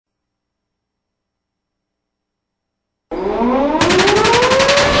From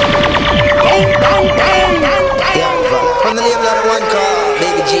the label of the one called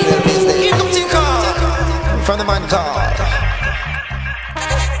Baby G in the business. Here comes your call. From the man called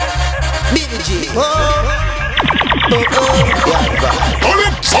Baby G. Oh, oh, oh. Yeah, hold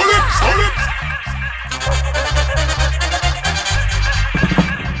it, hold it, hold it.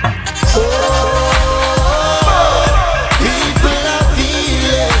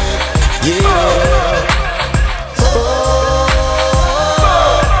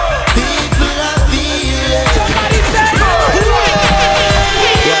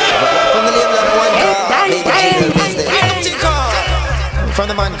 From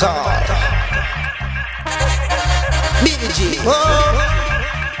the man called Baby G. Oh,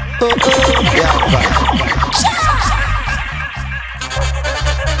 oh, oh. Yeah,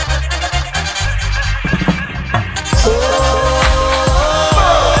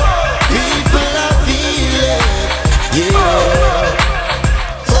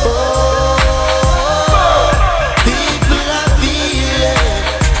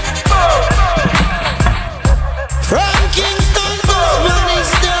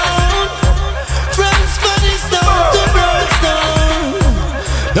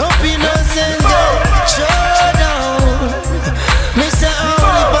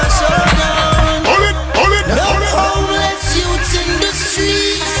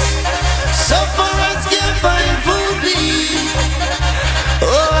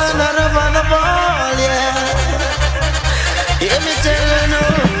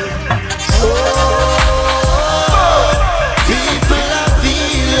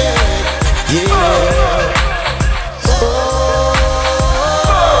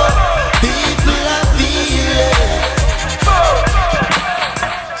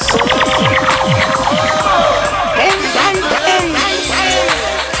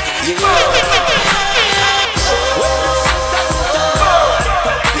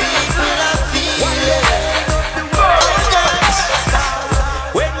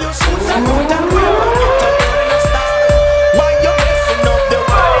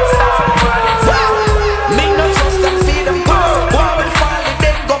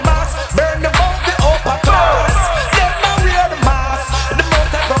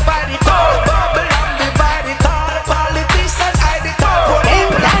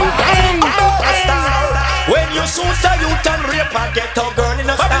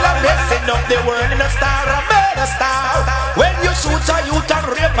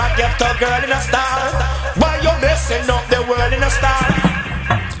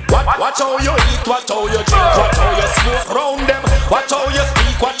 Watch how you eat, watch how you drink, watch how you smoke round them. Watch how you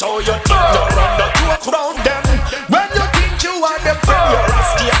speak, watch how you think, you run the joke round them. When you think you are them friend, you're a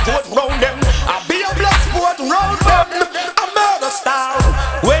scapegoat round them. I be a blood sport round them. A murder star.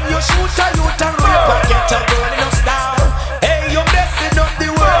 When you shoot a youth and rape and get a girl in a star. Hey, you're messing up the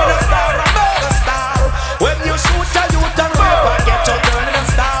world in a star, a murder star. When you shoot a youth and rape and get a girl in a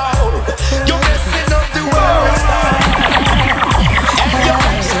star. You're messing up the world in a star.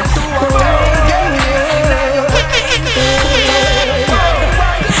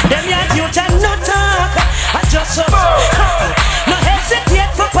 And you're no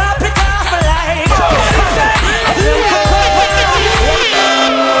hesitate for pop it off alive. Kind of vibes in the yard.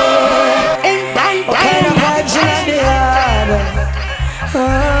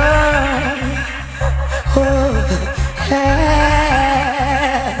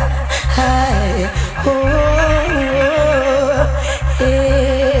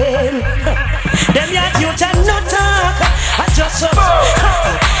 Them yard youth and no talk. I just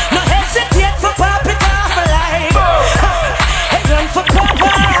no hesitate for pop it off alive. Run for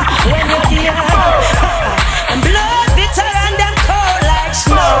cover when you're here. And blood bitter and them cold like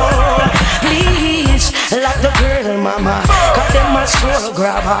snow. Please lock the girl, mama, cause them a soul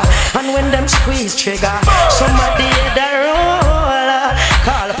grabber. And when them squeeze trigger, somebody hit the roll.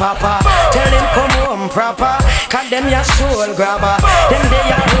 Call papa, tell him come home proper, cause them your soul grabber. Them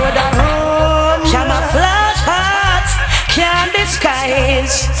they a road and run. Camouflage heart can't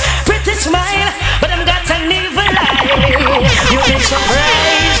disguise. Pretty smile, but them got an evil eye. You'll be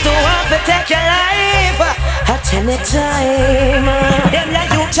surprised to have to take your life at any time. Them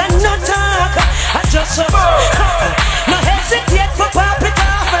like you can no talk. I just no hesitate for pop it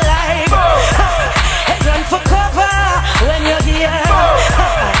off alive. Hey, run for cover when you're here.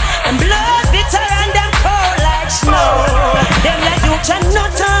 And blood bitter and them cold like snow. Them like you can no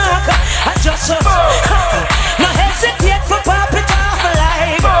talk. I just no hesitate for pop it off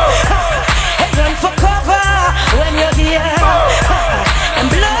alive. Hey, run for cover when you're here. And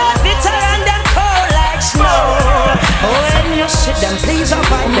blood bitter and them cold like snow. When you see them, please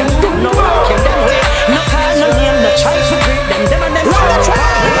avoid them. Do no walking them way. No call, no name, no try for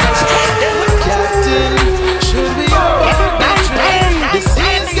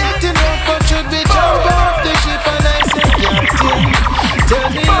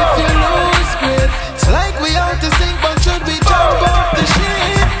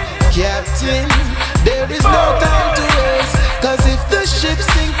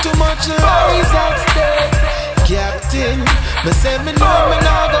me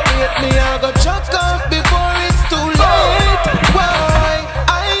now go wait, me I go chuck off before it's too late. Why?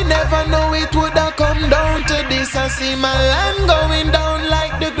 I never know it would have come down to this. I see my land going down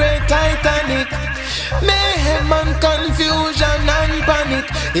like the great Titanic. Mayhem and confusion and panic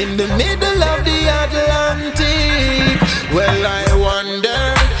in the middle of the Atlantic. Well, I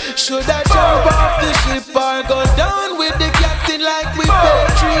wonder, should I jump off the ship or go down with the captain like we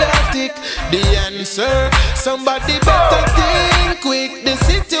patriotic? The answer, somebody better think quick. The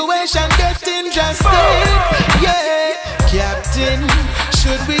situation getting drastic. Yeah, captain,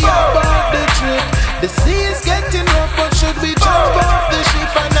 should we abort the trip? The sea is getting rough, but should we jump off the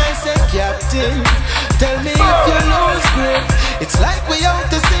ship? And I say, captain, tell me if you lose grip. It's like we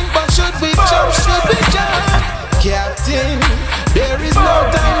out to sink, but should we jump? Should we jump? Captain, there is no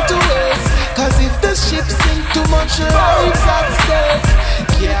time to waste, cause if the ship sink, too much lives at stake.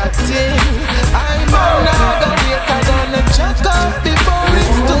 Captain, I'm on now, wait, I'm gonna chuck off before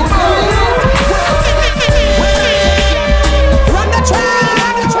it's too late. Run the track!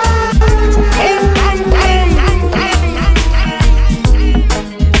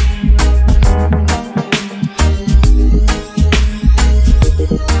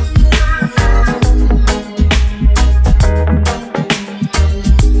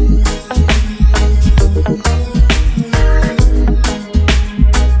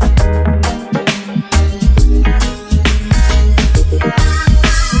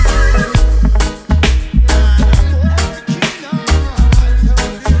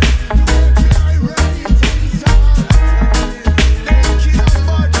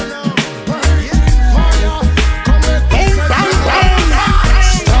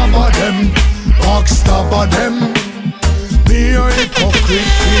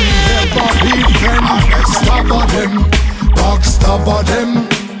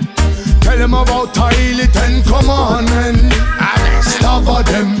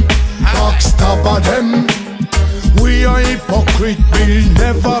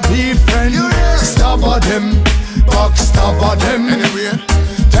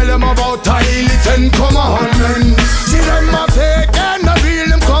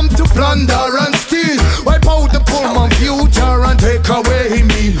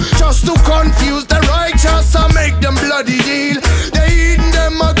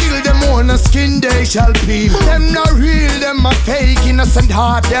 Shall be. Them not real, them a fake, innocent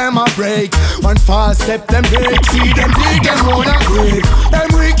heart, them a break. One false step, them break, see them dig, them wanna break. Them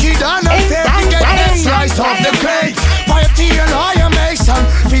wicked and unfair, get them slice off the cake. Piety and automation,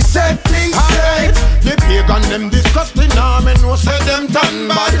 we set things straight. The pagan, them disgusting, me no say them tan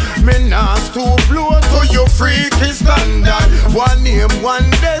bad. Me nah stoop low to your freaky standard. One name,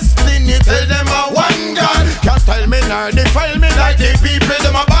 one destiny, tell them a one God. Can't tell me nor defile me like the people,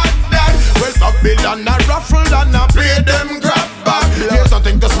 them a bad dad. Well, Babylon a ruffle and a play them grab back. There's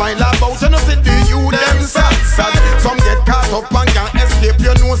nothing to smile about, you know see the you them sad sad. Some get caught up and can't escape,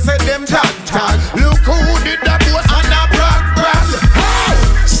 you know say them tad tad. Look who did that boast and a brag brag.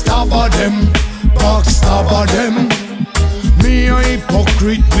 Stop them, backstab them. Me a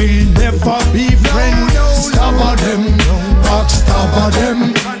hypocrite will never be friends. Stop them, backstab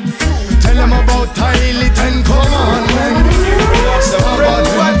them. Tell them about Tyler 10 commandments. Stop them,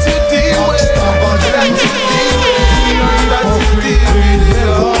 backstab them. Hypocrite will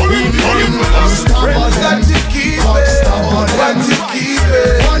never be friends. Stop them, backstab them.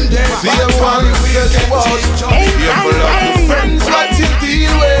 One day, be the one we are the one. Careful of the friends what you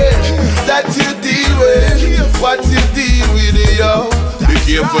deal with, that you deal with, what you deal with, yo. Be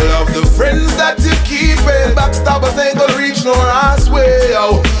careful of the friends that you keep it. Backstabbers ain't gonna reach no ass way,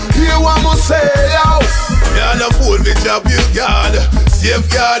 yo. Hear what I'm say, yo. You're the fool, the job you got.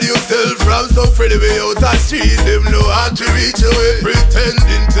 Safeguard yourself from some friend way out the street. Them no hard to reach away.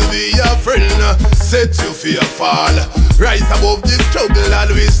 Pretending to be your friend set you for your fall. Rise above the struggle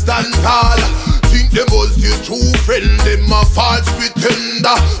and we stand tall. Think them was your true friend, them a false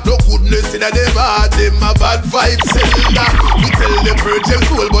pretender. No goodness in them heart, them a bad vibe sender. We tell them purge them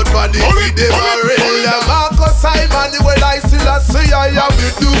soul, but body feed them a real. Marcus Simon, the well I still say I am the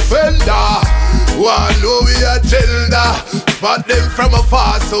defender. One know we a gender, but them from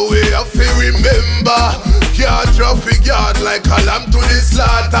afar, so we have to remember. Can't drop a guard like a lamb to the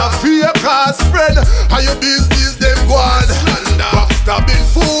slaughter. Fear cause friend, and your business them go on. Backstabbing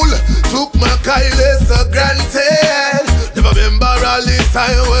fool, took my kindness for granted. Never remember all this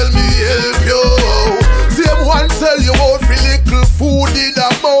time, well me help you. Same one sell you out for little food in a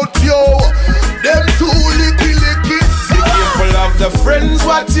mouth, yo. Them two licky. Be careful of the friends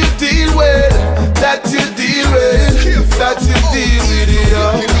what you deal with, that you deal with, that you deal with,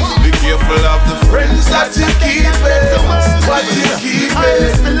 yo. Be careful of the friends that you keep it, what you keep it.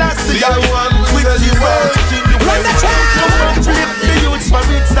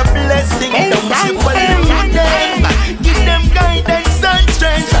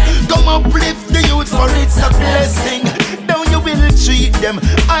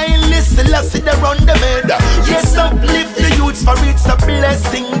 Selassie they run the med. Yes, uplift the youths for it's a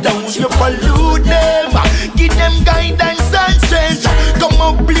blessing. Don't you pollute them. Give them guidance and strength. Come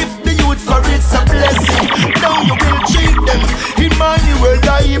uplift the youths for it's a blessing. Now you will treat them. Emmanuel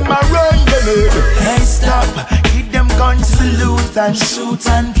die him a run the med. Hey, stop. Give them guns to loot and shoot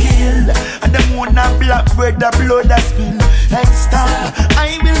and kill. And them wanna black bread the blood that spill. Hey, stop.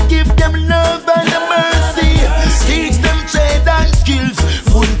 I will give them love and mercy. Teach them trade and skills.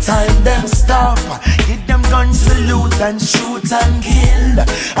 Full time them stop. Give them guns to loot and shoot and kill.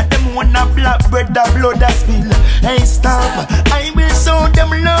 And them wanna black bread the blood that spill. Hey, stop. I will show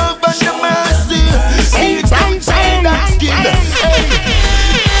them love and mercy. Teach them trade and skills. Hey,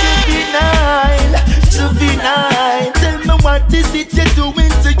 juvenile, tell me what is it you're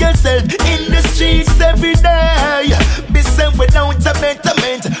doing to yourself in the streets every day? Be sent without a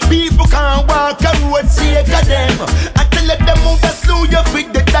betterment. People can't walk a road, take of them. I tell them move slow, you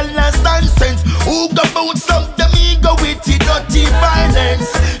fit the dollars and cents. Who go about something ego with it, dirty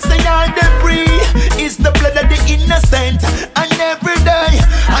violence? Say all the free is the blood of the innocent. And every day,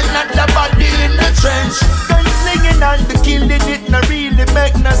 another body in the trench. Gunslinging and the killing, it not really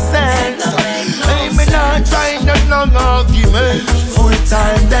make no sense. I'm not trying no long argument. Full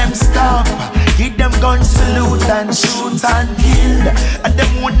time them stop. Give them guns to loot and shoot and kill. And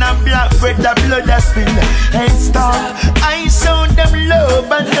them wanna black bread the blood that spill. Hey, stop. I show them love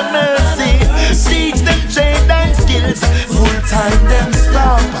and the mercy. Teach them trade and skills. Full time them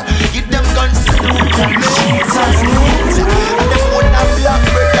stop. Give them guns to loot and shoot and kill. And them wanna black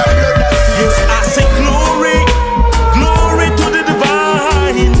bread the blood that spill. Yes, I say glory, glory to the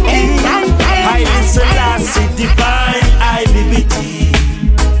divine King. Haile Selassie, divine I liberty.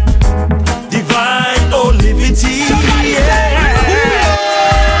 Divine, oh liberty, yeah.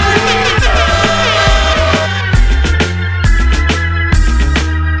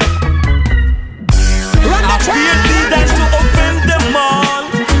 I fear leaders to offend them all.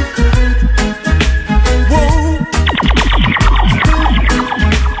 Whoa.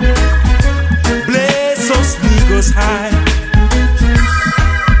 Bless us, niggas high.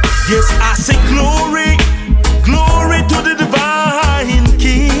 Yes, I say glory, glory to the divine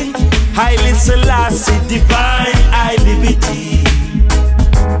King. Haile Selassie, divine I liberty.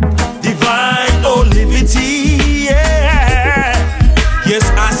 Divine, oh liberty, yeah. Yes,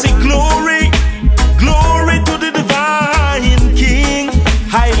 I say glory, glory to the divine King.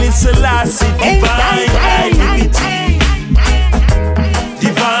 Haile Selassie, divine I liberty.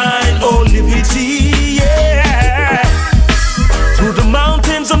 Divine, oh liberty, yeah. Through the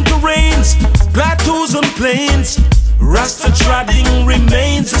mountains and terrains, plateaus and plains, Rasta treading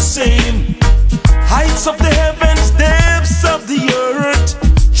remains the same. Heights of the heavens, depths of the earth,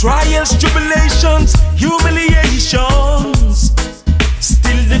 trials, tribulations, humiliations.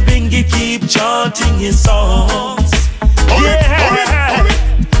 Still the Bingy keep chanting his songs. Yeah.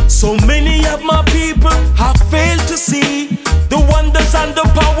 So many of my people have failed to see the wonders and the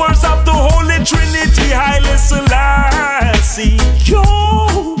powers of the Holy Trinity, Haile Selassie. Yo,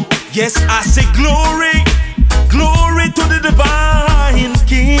 yes, I say glory, glory to the divine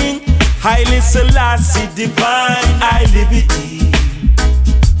King. Haile Selassie, divine I liberty.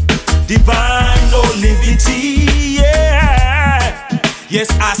 Divine, oh liberty, yeah. Yes,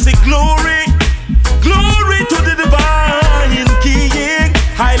 I say glory, glory to the divine King.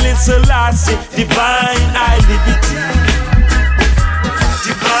 Haile Selassie, divine I liberty.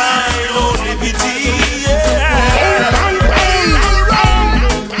 Divine, oh liberty, yeah.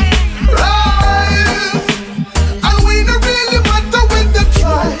 And we don't really matter when they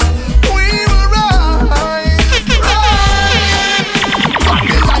try. We will rise, rise.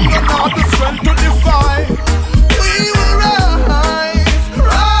 Babylon don't have the strength to defy. We will rise,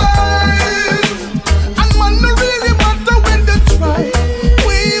 rise. And man don't really matter when they try.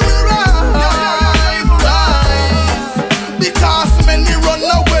 We will rise, rise.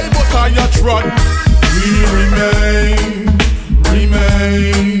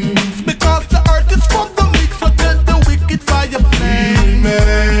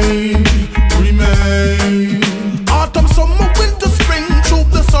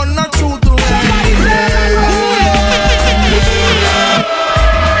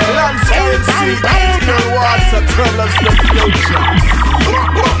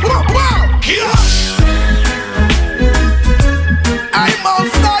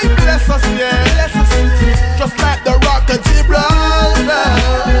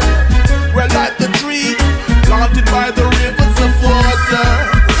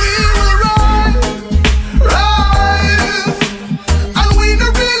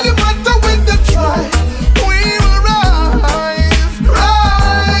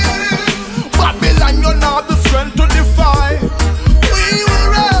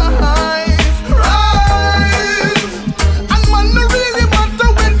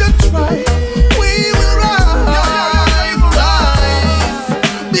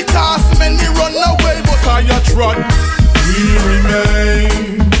 run. We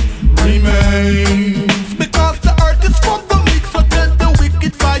remain. Because the earth is from the weak, so tell the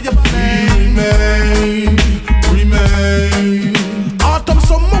wicked fire flame. Remain. Autumn,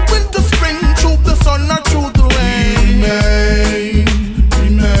 summer, winter, spring, through the sun or through the rain.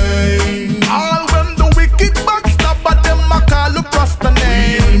 Remain. All when the wicked backstab at them, I call across the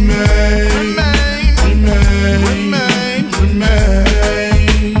name. Remain.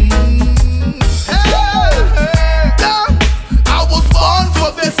 I was born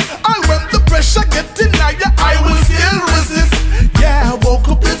for this. And when the pressure getting higher, I will still resist. Yeah, I woke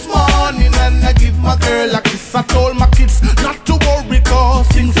up this morning and I give my girl a kiss. I told my kids not to worry, cause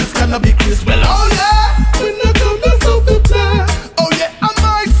things is gonna be crisp. Well, oh yeah, we not gonna solve the plan. Oh yeah, I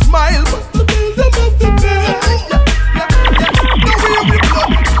might smile, but the bills are not the plan. No way we go,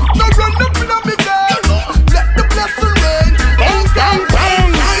 no run up in me bed. Let the blessing rain. Bang, bang,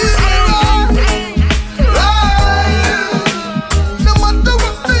 bang. No matter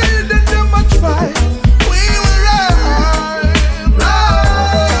what they did, they must try. We will rise.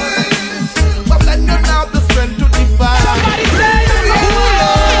 But then you have the strength to defy.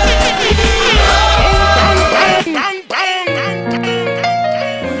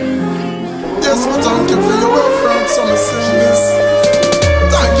 Yes, we thank you for your well from some service.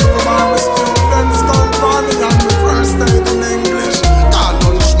 Thank you for my students come from me and my first time in English. Got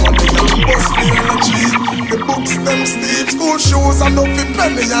lunch money and bus fee energy. The books, them steep, school shoes and nothing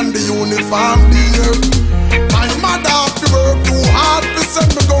penny and the uniform dear. My mother have to work too hard to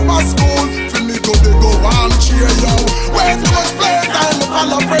send me go to school. For me go they go and cheer yo. Way too much playtime, me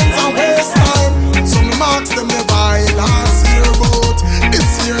follow friends and waste time. So me marks them never I last year but this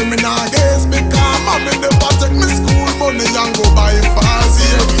year me not guess because mommy never take me school money and go buy fast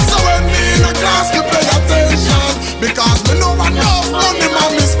here. So when me in a class me pay attention because me know enough money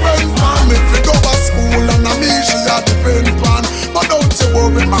mommy spend for me. If you go to school and a me she a depend on. But don't you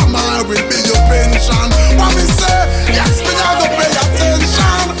worry mama I will be your pension. What me say? Yes me a go pay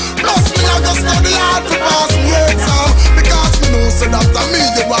attention. Plus me a go study hard to pass me exam. Because me know say that a me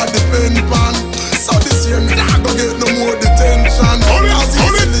you a depend on. So this year me not go get no more detention. Cause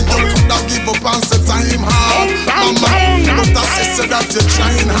easily you could have give up and say time hard. Mama, but I say that you're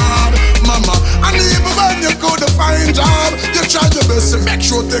trying hard. Mama, and even when you could find job, you try your best to make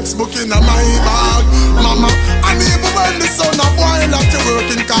sure textbook in my bag. Mama, and even when the son of boy that you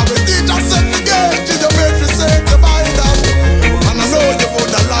working, cause the teacher said to get you, your baby said to buy that. And I know you would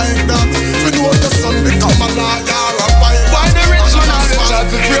have liked that. If you know your son become a lawyer or a pilot. Why the rich man all the chat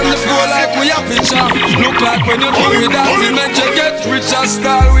to frame the poor like we a picture? Look like when you do it that it make you get richer.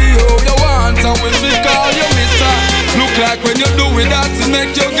 Style we how you want and we will call you mister. Look like when you do it that it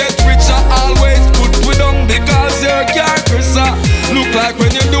make you get richer. Always put we down because you're cancer. Look like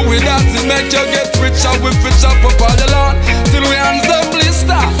when you do it that it make you get richer. We fish up all the land till we hands them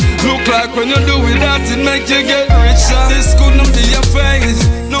blister. Look like when you do it that it make you get richer. This couldn't be your face.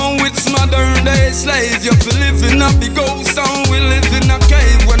 No, it's modern day slave. You feel live in a big house and we live in a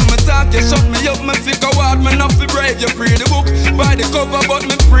cave. When me talk you shut me up, me think a word, me not be brave. You read the book by the cover but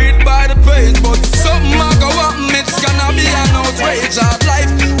me read by the page. But something I go up, it's gonna be an outrage. Hard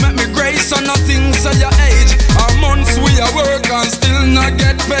life, make me grace on nothing so your age. Our months we a work and still not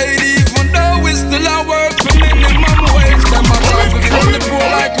get paid. Even though we still a work for minimum wage. Them a travel from the poor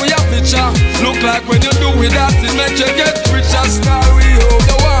like we a picture. Look like when you do it that it make you get richer. Story how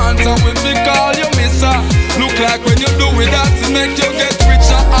you want and we be call you mister. Look like when you do it that it make you get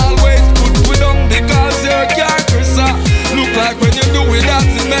richer. Always put we down because you're cancer. Look like when you do it that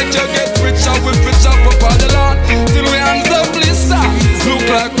it make you get richer. We fish up all the land till we hands them blister. Look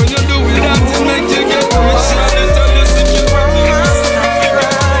like when you do it that it make you get richer. They tell you sit you from the last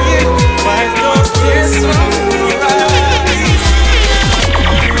crying. Wipe those tears from your eyes.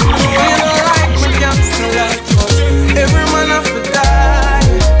 We don't like my gangster life, but every man have to die.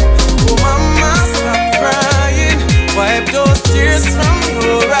 Oh mama, stop crying. Wipe those tears from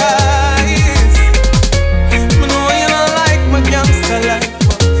your eyes. Me know you don't like my gangster life,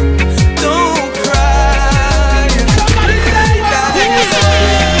 but don't cry. Somebody say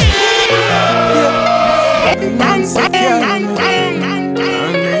and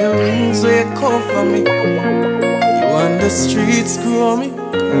the rings will cover me. You on the streets grow me.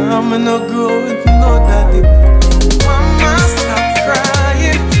 I'm not grow with no daddy. Mama, stop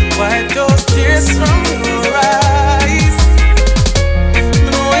crying. Wipe those tears from your eyes. Me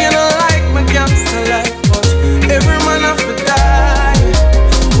know you don't like my gangster life, but every man have to die.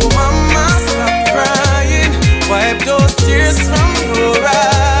 Oh mama, stop crying. Wipe those tears from your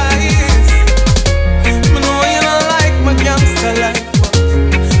eyes. Me know you don't like my gangster life, but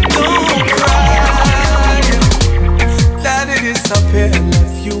don't cry.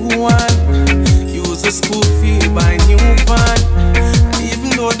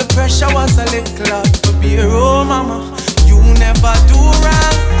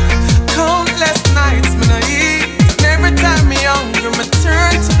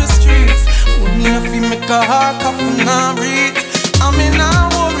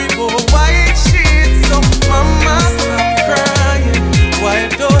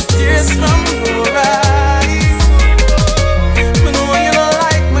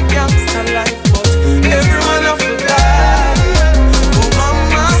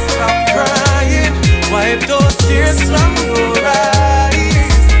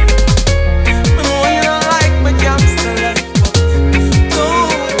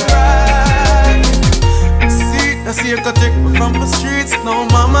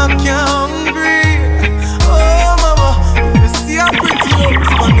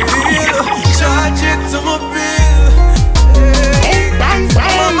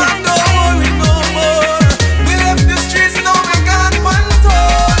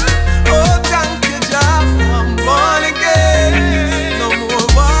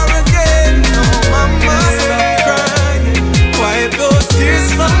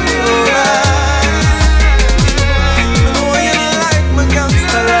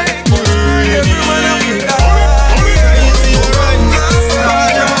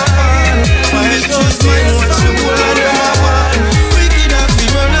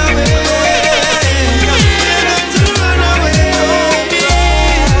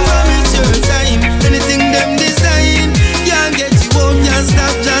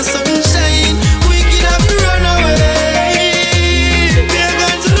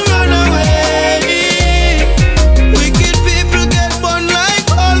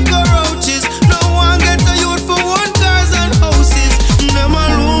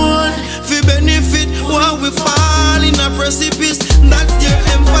 pacifist, that's their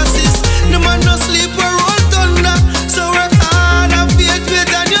emphasis. The man no sleep or roll thunder, so work hard and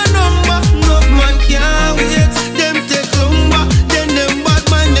faith on your number. No man can't wait, them take lumber. Then them bad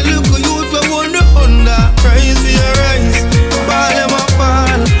mind, they look at youth, we won the Honda. Rise we a rise, fall them a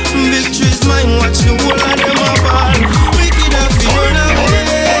fall. Victory's mine, watch the whole of them a ball. Wicked have to run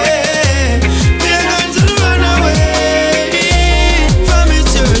away, pagans will run away. From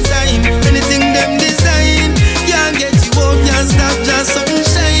it's your time, anything them design can't get you out, can't stop, just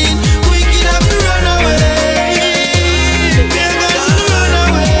sunshine. Wicked have to run away, pagans will run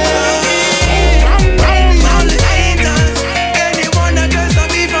away. All the haters, anyone that tries to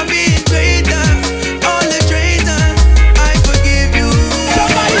be from being greater, all the traitors, I forgive you.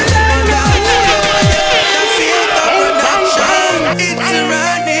 It's a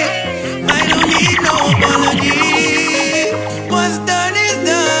running, I don't need no apology. What's done is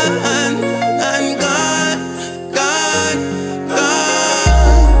done, and gone, gone, gone.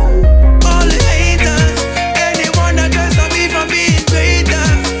 All the haters, anyone that tries to be from being greater,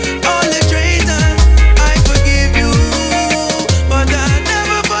 all the traitors, I forgive you, but I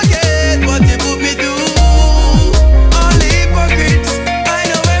never forget what you put me through. All the hypocrites, I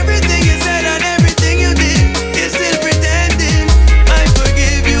know everything you said and everything you did, you're still pretending. I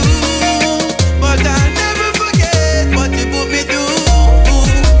forgive you, but I never forget what you put me through.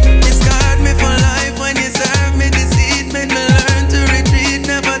 It scarred me for life when you served me deceit, made me learn to retreat,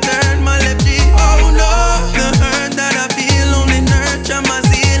 never turn my left cheek. Oh no, the hurt that I feel only nurture my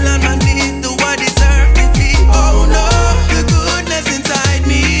zeal and my need to what deserve me feel. Oh no, the goodness inside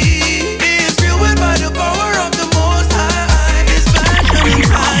me is fueled by the power of the Most High. This passion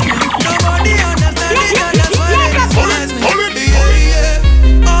inside me, nobody understands it, and that's why they despise me.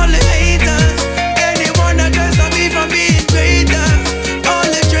 All the haters, anyone that tries to be from being greater, all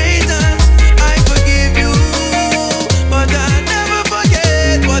the traitors, I forgive you, but I never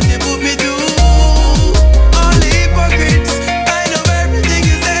forget what you put me through. All the hypocrites, I know everything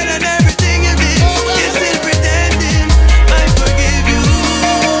you said and everything you did, you're still pretending. I forgive you,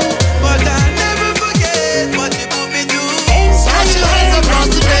 but I never forget what you put me through. Such as a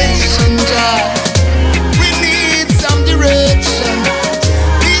prostration, Jah. We need some direction.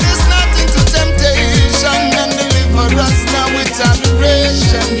 Lead us not into temptation and deliver us now with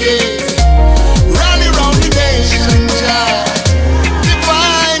adoration, yeah. Rally round the nation, Jah.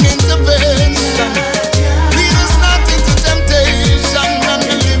 Divine intervention. Lead us not into temptation and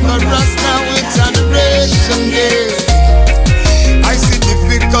deliver us now with adoration, yeah. I see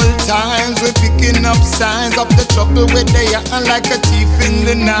difficult times, we're picking up signs of the trouble where they are like a thief in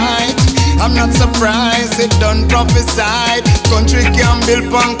the night. I'm not surprised, they done prophesied. Country can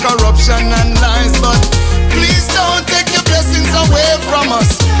build on corruption and lies, but please don't take your blessings away from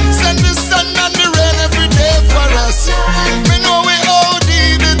us. Send the sun and the rain every day for us. We know we OD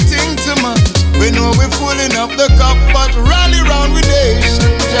the thing too much. We know we're filling up the cup, but rally round with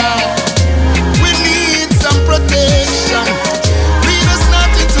nation, Jah. We need some protection. Lead us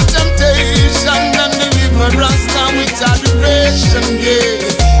not into temptation and deliver us now with adoration, yeah.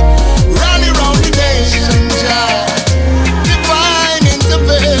 Rally round the nation, Jah. Divine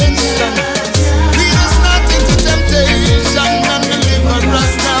intervention. Lead us not into temptation and deliver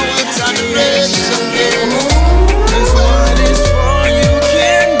us now with adoration, yeah. 'Cause what is for you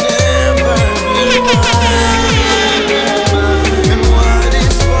can never be mine, and what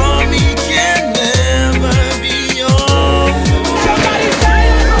is for me can never be yours.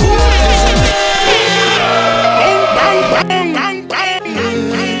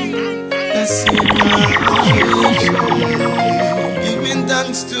 That's it, giving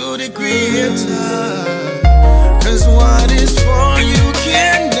thanks to the Creator. 'Cause what is for you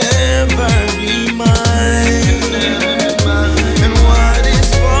can never be mine, and what is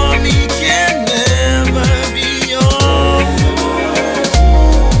for me can never be yours.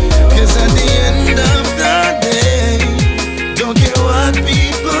 'Cause at the end of the day, don't care what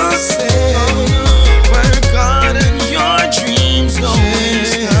people say, work hard and your dreams don't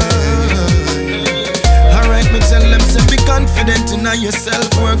stop. Alright, me tell them, say be confident in yourself,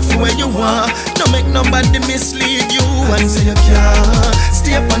 work for where you want. Don't make nobody mislead you and say you can't.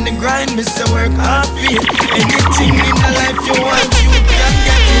 Stay up on the grind, me say work hard for it. Anything in the life you want, you can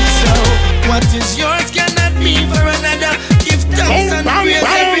get it. So what is yours cannot be for another. Give thanks and praise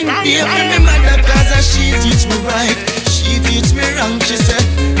every day for me mother, 'cause she teach me right, she teach me wrong. She said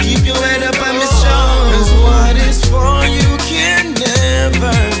keep your head up and be strong. 'Cause what is for you can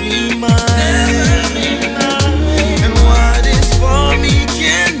never be mine, and what is for me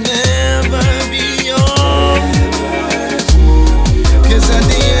can never be yours. 'Cause at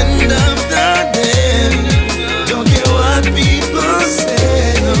the end of the day, don't care what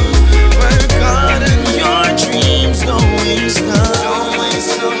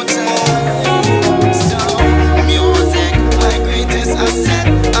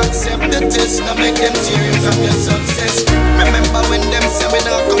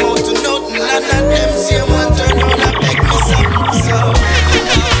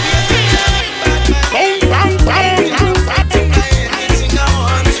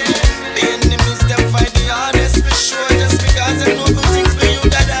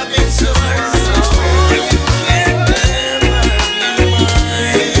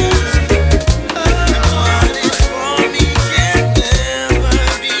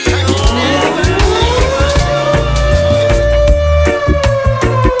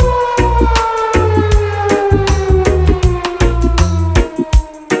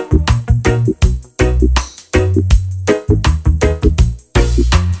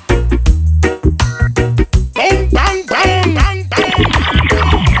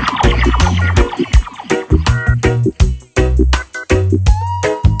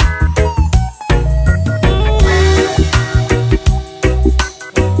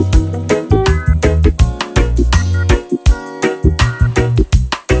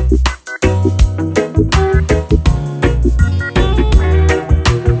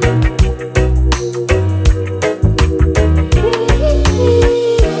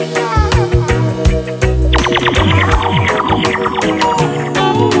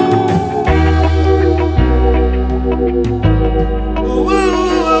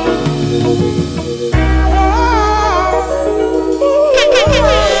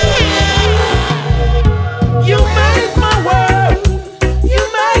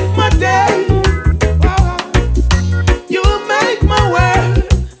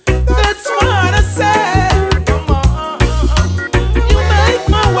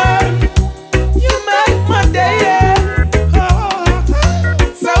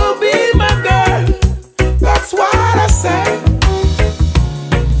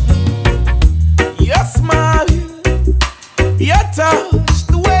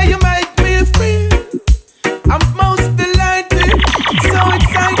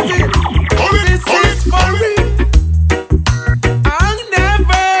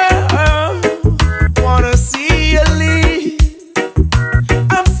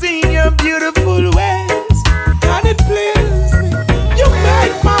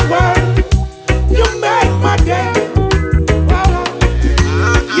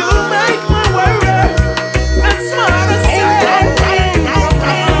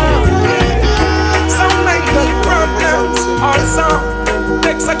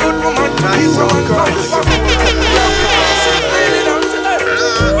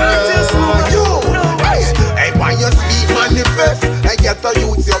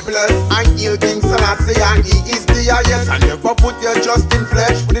blessed. I heal King Selassie and he is the highest. And never put your trust in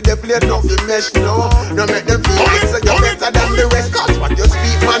flesh. With the devil you nothing mesh, no. No make them feel like so you're better than the rest. Cause what you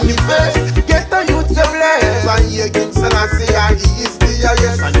speak manifest. Get the youth to bless. I heal King Selassie and he is the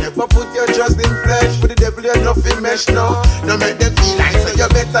highest. And never put your trust in flesh. With the devil you nothing mesh, no. No make them feel like so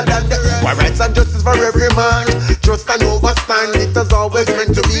you're better than the rest. Why rights and justice for every man. Trust and overstand, it was always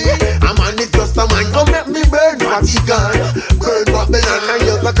meant to be. A man is just a man. Come make me burn what he gone. Burn Babylon and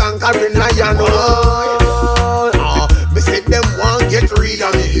you're the conquering lion. Me say them won't get rid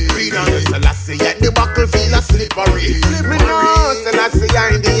of me. Rid of me. Selassie at the battlefield a slippery. Me know Selassie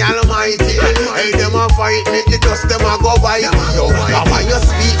in the Almighty. Hey, them a fight me, the dust them a go bite. Yo, why you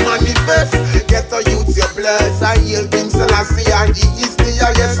speak manifest? Get a youth your bless. I heal King Selassie and he is the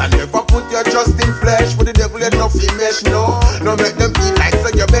highest. And never put your trust in flesh. With the devil you nothing mesh, no. No make them feel like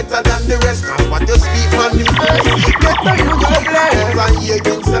so you're better than the rest. Cause what you speak manifest. Get a youth your bless. I heal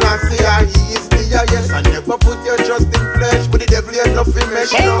King Selassie and he is the highest. And never put your trust in flesh. With the devil you nothing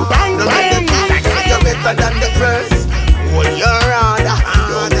mesh, no. No make them feel like so you're better than the rest. Hold your hand,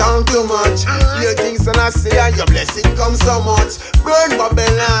 don't talk too much. Your things and I say and your blessing comes so much. Burn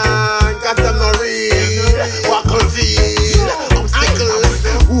Babylon, cause them no real. Walk on field, obstacles.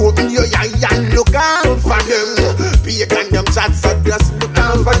 Open your eye and look out for them. Pagan them chat, so just look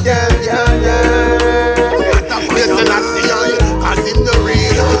out for them. Yeah, yeah. Listen I say you, cause him the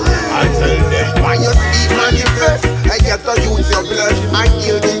real. I tell them why you speak manifest. I get the youth your blood. I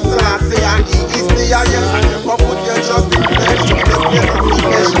heal things and I say and he is the highest. And never put your trust in flesh. You just get a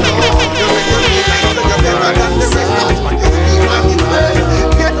flesh. You make them feel like so you're better than the rest. That's what you speak manifest.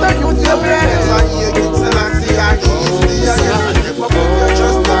 Get the youth your blood. I heal things and I say and he is the highest. And never put your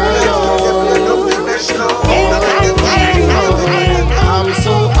trust in flesh. You just get a flesh. I'm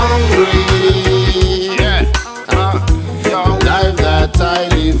so hungry. Life that I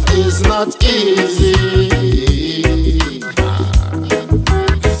live is not easy.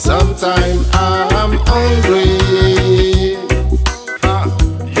 Sometimes I'm hungry.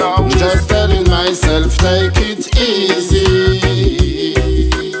 Just telling myself, take it easy.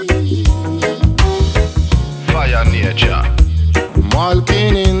 Fire nature. I'm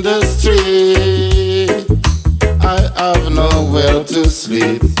walking in the street. I have nowhere to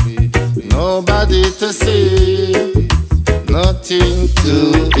sleep. Nobody to see. Nothing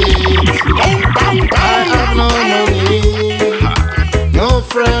to eat. I have no money, no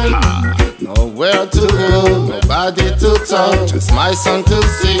friend, nowhere to go, nobody to talk, just my song to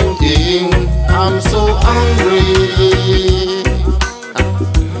sing. I'm so hungry.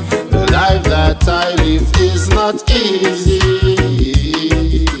 The life that I live is not easy.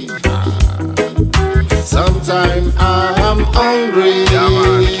 Sometimes I'm hungry. Yeah,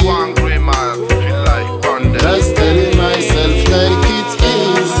 man, you hungry, man. Feel like bonded. Just telling myself, take it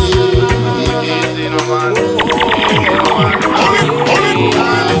easy. Easy, no man.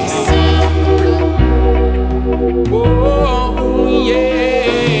 Oh,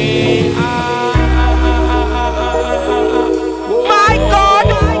 yeah. My God.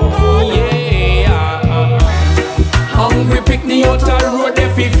 Yeah. Hungry pick the outer road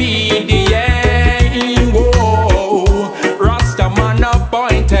if he feed the Rasta man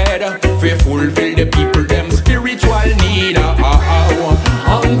appointed fi fulfill the people them spiritual need.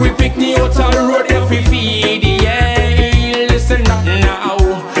 Hungry pick the outer road if he feed the listen up now.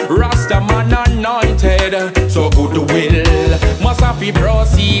 Rasta man anointed, so goodwill must have to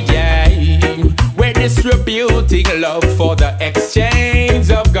proceed, yeah. We're distributing love for the exchange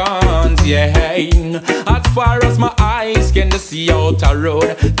of guns, yeah. As far as my eyes can see out a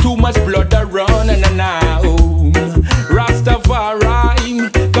road, too much blood a running now. Rastafari,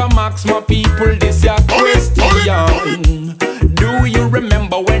 come ask my people this ya question. Do you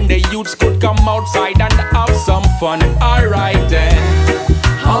remember when the youths could come outside and have some fun? Alright then.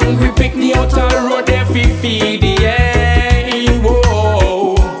 Hungry pick the outer road if he feed the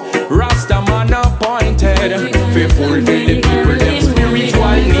whoa. Rasta man appointed fi fulfill the people them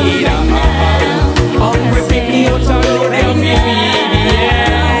spiritual need. Hungry pick the outer road if he feed the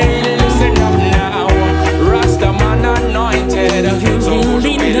listen up now. Rasta man anointed, so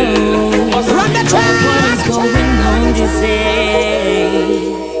really know run the track. what is going on this day.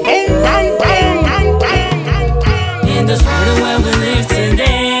 In this world where we live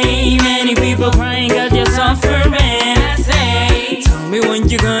today, many people crying, God, you're suffering. I say, tell me what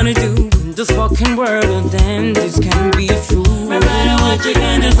you're gonna do in this fucking world, and then this can be true. No matter what you're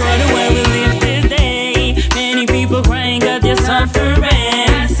gonna do, in this world where we live today, many people crying, God, you're suffering.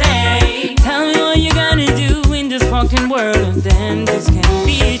 I say, tell me what you're gonna do in this fucking world, and then this can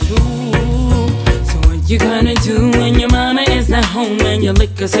be true. So what you gonna do when your mama is not home? home and your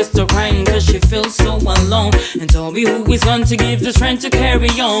liquor sister crying cause she feels so alone. And tell me who is going to give the strength to carry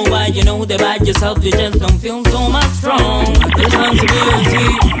on. Why you know that by yourself you just don't feel so much strong. The responsibility,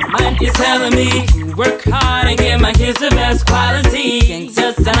 mind is telling me to work hard and give my kids the best quality.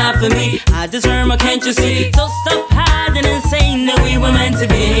 Gangsters are not for me, I deserve more, can't you see? So stop hiding and saying that we were meant to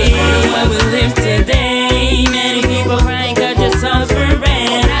be. Where we live today, many people crying cause you're suffering.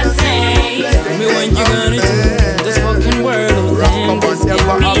 I say, tell me what you gonna do. This fucking world of them just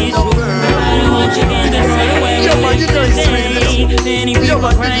can't be true. I don't want you gonna say where we live today. Many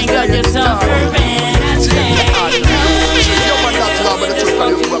people crying cause you're suffering. I say, this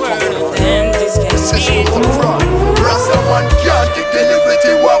fucking world of them just can't be true. Rastaman can't take the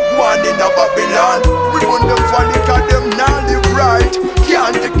liberty walk one in a Babylon. We want them funny cause them now live right.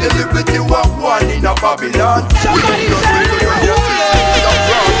 Can't take the liberty walk one in a Babylon. We want them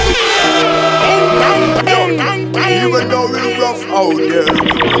even though we're rough out there,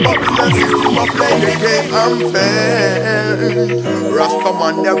 Babylon system a play the game unfair.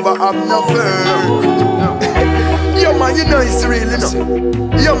 Rastaman never have no fear. Yo man, you know it's real, you know.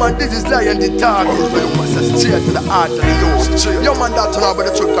 Yo man, this is Lion the target. You must say straight to the heart of the youth. Yo man, that's not about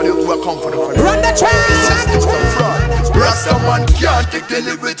the truth, cause you will come for the front. Run the track! Rastaman can't take the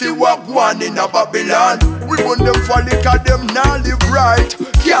liberty walk one in a Babylon. We want them for liquor, them now live right.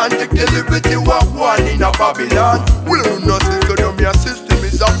 Can't take the liberty walk one in a Babylon. We don't know so them your system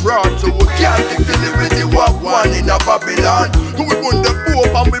is a fraud. So we can't take the liberty walk one in a Babylon. We want the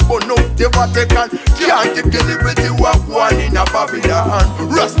Pope and we want out the Vatican. Can't take the liberty walk one in a Babylon.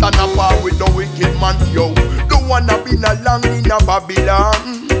 Rasta na power with no wicked man, yo. Don't wanna be no long in a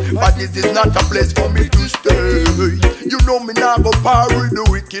Babylon. But this is not a place for me to stay. You know me now go par with the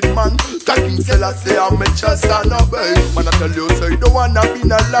wicked man. King Selassie I'm a chest and a bay. Man I tell you so you don't wanna be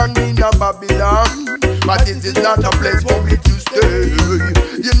no long in a Babylon. But this is not a place for me to stay.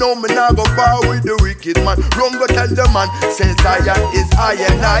 You know me now go par with the wicked man. Run go tell the man, say Zion is I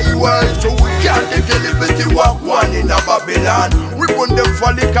and I world. So we can't take the liberty walk one in a Babylon. We want them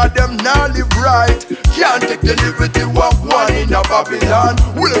for liquor, them now live right. Can't take the liberty walk one in a Babylon.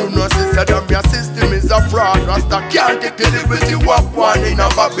 We don't know sister them your system is a fraud. Rasta can't take the liberty walk one in a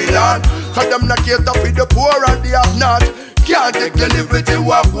Babylon. Cause them not cater for the poor and the have not. Can't take the liberty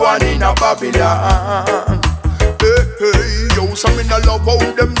walk one in a Babylon. Hey, yo, some in a love how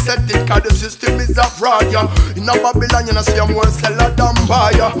them set it. Cause the system is a fraud, yeah. In a Babylon you know see them well seller than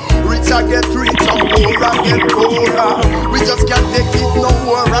buyer. Rich I get rich and poor I get poorer. We just can't take it no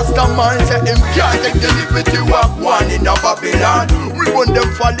more. Rasta man say him can't take the liberty walk one in a Babylon. We want them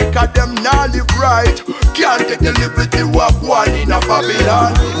for liquor, them now live right. Can't take the liberty walk one in a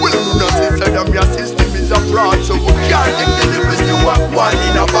Babylon. We don't know sister them your system is a fraud. So we can't take the liberty walk one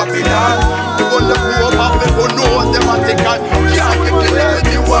in a Babylon. We want the poor people know them a take on. Can't take the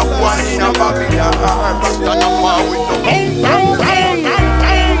liberty walk one in a Babylon. Stand up with the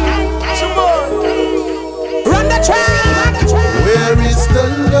Run the track! Where is the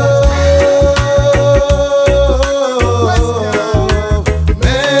love?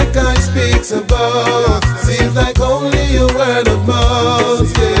 Make I speak about. Seems like only a word of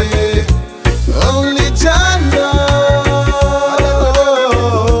mouth, yeah. Only Jah knows.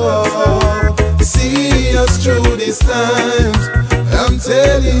 See us through these times. I'm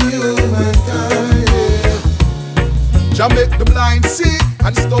telling you, mankind, yeah. Jah make the blind see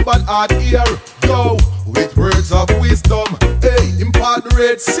and stubborn heart hear. Go with words of wisdom. Hey, impart the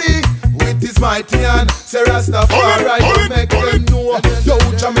Red Sea with his mighty hand. Say Rastafari to make them know. Yo,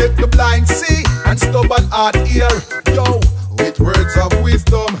 Jah make the blind see and stubborn heart hear. Yo, with words of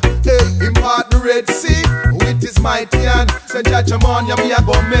wisdom. Hey, impart the Red Sea with his mighty hand. Say Jah man, ya me a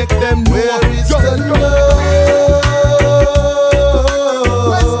go make them know. Where is the love?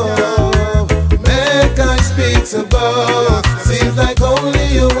 Make I speak about. Seems like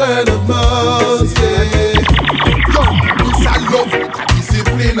only a word of mouth, yeah. Yo, it's a love with a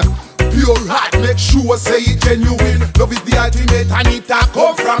discipline. Pure heart, make sure say it genuine. Love is the ultimate and it a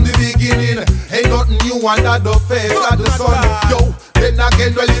come from the beginning. Ain't nothing new under the face of the sun. Yo, then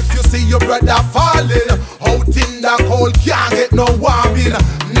again, well if you see your brother falling out in the cold, can't get no warming.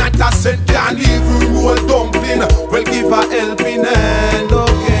 Not a cent can even roll dumpling. Well give a helping hand,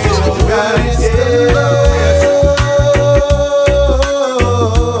 okay. Where is the love?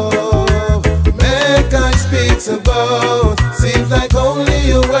 Make I speak about. Seems like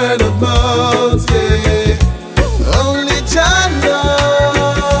only a word of mouth, yeah. Only Jah knows.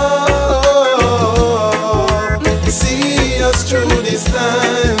 See us through these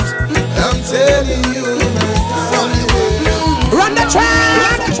times. I'm telling you, Run the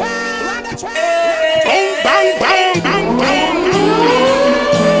track! Run the track! Bang, bang, bang, bang, bang.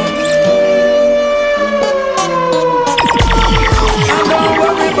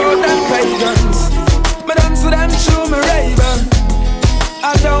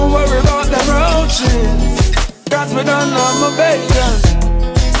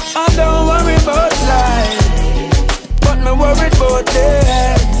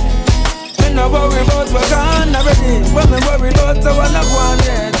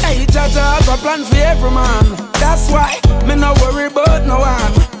 Jah have a plan for every man. That's why me no worry about no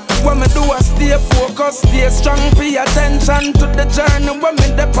one. What me do is stay focused, stay strong, pay attention to the journey when me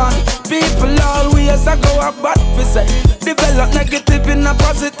depend. People always a go up bad we say. Develop negative in a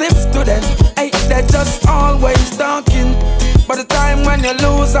positive student. Hey, they just always talking. But the time when you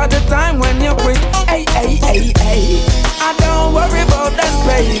lose are the time when you quit. Hey, hey, hey, hey. I don't worry about them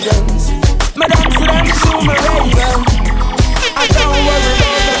pagans. Me dance to them through my raven. I don't worry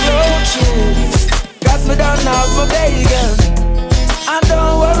about the roaches, cause me don't have a bacon. I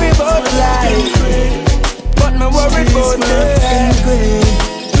don't worry about life, but me worry about death.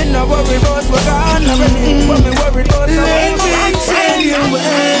 Me no worry about what God never need, but me worry about the way. Let me tell you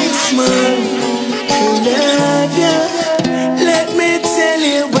once more, I love you. Let me tell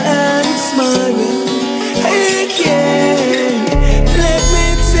you once more, again. Let me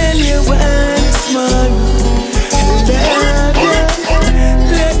tell you once more, I love you.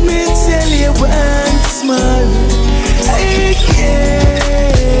 Let me tell you once more, again.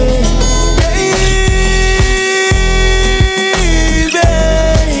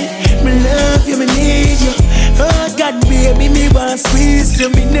 Baby, me want squeeze you,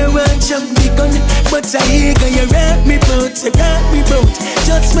 me no want jump the gun, but I hear you rock me boat, you rock me boat.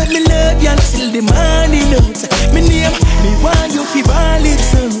 Just let me love you until the morning out. Me name, me want you fi ball it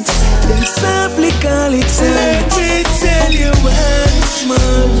out, then softly call it out. Let me tell you once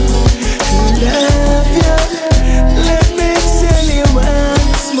more, I love you. Let me tell you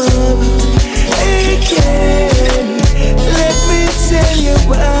once more, again. Let me tell you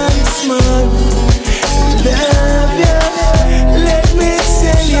once more, love you. Let me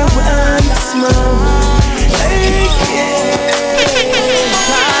tell you once more, again.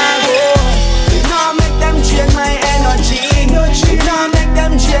 You know make them drain my energy. You know make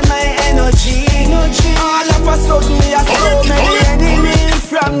them drain my energy. All of a sudden me have so many enemies,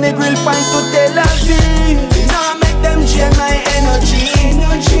 from the grill point to Tel Aviv. You know make them drain my energy.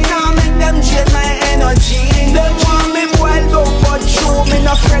 You know make them drain my energy. They want me wild out, but true me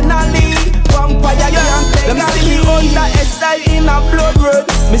no friendly. Vampire can't take them see me under SI in a blood red.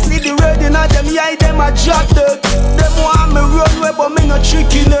 Me see the red in a them eye, them a drop dead. Them want me run away, but me no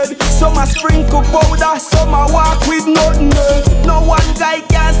tricky head. Some a sprinkle powder, some a walk with nothing head. No one guy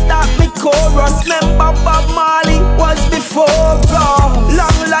can stop me chorus. Remember Bob Marley was before God.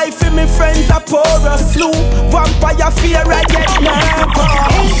 Long life in me friends a porous slew. Vampire fear I get nervous.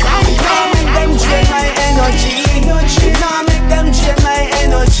 Now make them drain my energy. Now make them drain my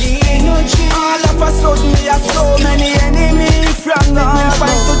energy. All of a sudden me have so many enemies, from the mill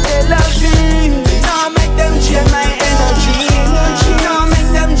point to Tel Aviv. Now make them drain my energy. Now make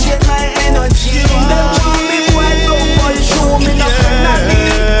them drain my energy. They want me wild out, but show me no friendly.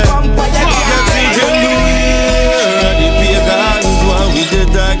 Vampire can't take me. The pagans want with the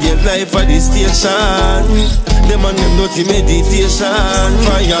target life at the station. Them and them dirty meditation.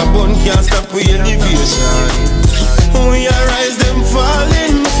 Fire burn can't stop with elevation. We arise them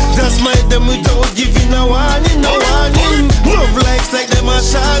falling, just smite them without giving a warning, no warning. Love likes like them a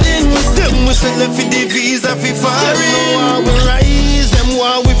sharding. Them we sell for the visa for foreign. No we rise, them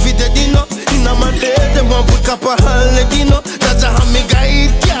want we fit the dinner. In a man day, them want put up a holiday, no. That's a me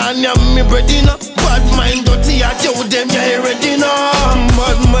guide, can't have me bread, no. Bad mind dirty, I tell them you ready, no.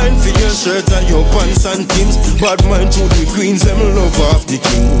 Bad mind for your shirt and your pants and things. Bad mind to the queens, them love off the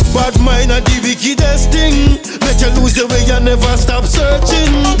king. Bad mind are the wickedest thing. Make you lose the way you never stop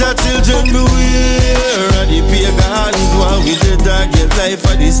searching. The children beware of the pagans while with the target life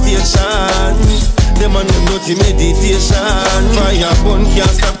at the station. Them and them dirty meditation. Fire burn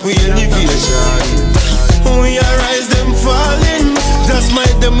can't stop with elevation. We arise them falling, just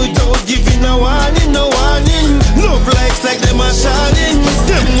smite them without giving a warning, no warning. Love likes like them a sharding.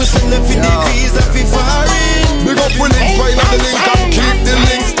 Them we sell for the visa for foreign. Big up we links right on the link and keep the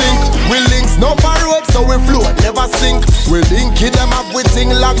links stink. We links no for road, so we float, never sink. We link it them up with thing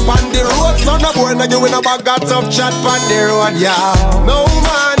lock on the road. So no boy no you in a bag got tough chat on the road, yeah. No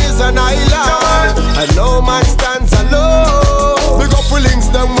man is an island, and no man stands alone. Big up we links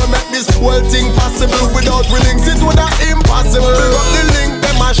them we make this whole thing possible. Without we links it would have impossible. Big up the link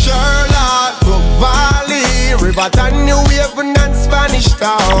them a Sherlock, Brook Valley, Riverton, New Haven and Spanish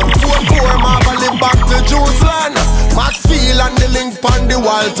Town. Poor Marvel back to Jerusalem, Maxfield and the link on the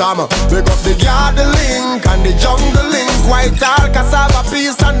Waltham. Big up the garden link and the jungle link, Whitehall, Cassava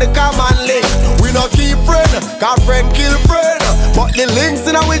Peace and the common link. We no keep friend, cause friend kill friend. But the links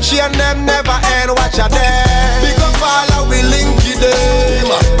in a witch and them never end. Watch a them. Big up all how we link them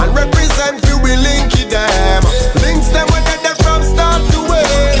and represent who we link them. Links them when they're from start to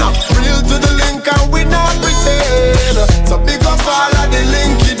end. Real to the link and we not pretend. So big up all of the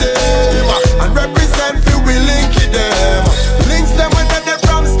link them.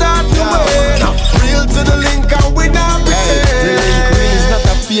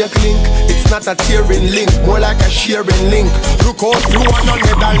 a tearing link, more like a sharing link. Look out through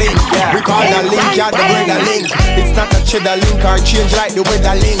another link. We call the link, yeah, the weather link. It's not a cheddar link or change like the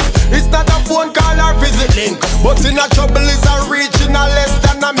weather link. It's not a phone call or visit link, but in a trouble is a reaching a less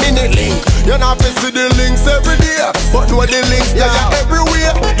than a minute link. You're not to see the links every day, but know the links that are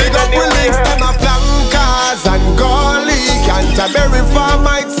everywhere. Big up with links, them a flankers and Gully, Canterbury,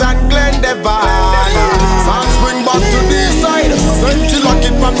 Farmites and Glendevine. Some spring back to the side, send to lock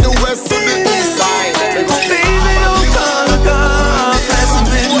it from the west to the east side. Baby, don't call a car, messing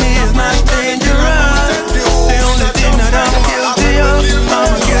with me is not dangerous. The only thing that I'm guilty of,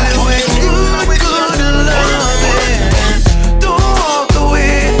 I'ma get it with good loving. Don't walk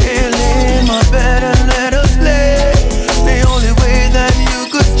away, in my bed and let us play. The only way that you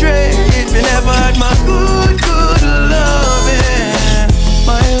could stray, if you never had my good loving.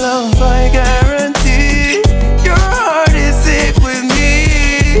 My love, I guarantee, your heart is safe with me.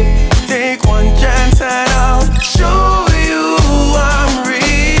 Take one chance and I'll show you I'm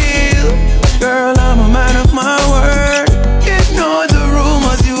real. Girl, I'm a man of my word. Ignore the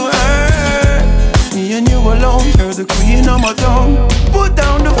rumors you heard. It's me and you alone, you're the queen of my tongue. Put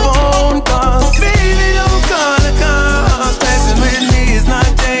down the phone, cause baby, don't call a cause. Messing with me is not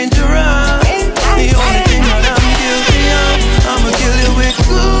dangerous. The only thing that I'm guilty of, I'ma kill you with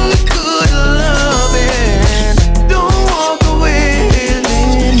good loving. Don't walk away,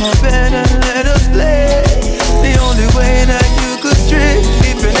 in my bed and let us play. The only way that you could stray,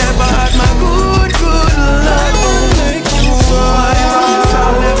 if you never had my good love. I will make you fall.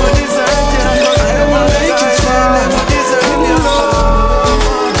 I'll never desert you. I will make you fall. Never desert you. Never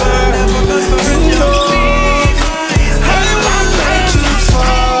convert you. I will make you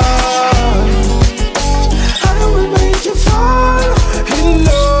fall. I will make you fall in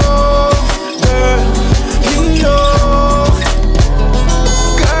love, girl. In love,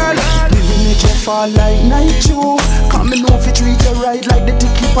 girl. We will make you fall like night dew. Come and know if you treat you right like the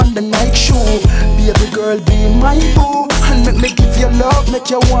ticket on the Nike shoe. Baby girl, be my boo, and make me give you love, make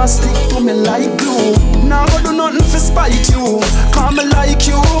you want stick to me like glue. Now I do nothing for spite you, come me like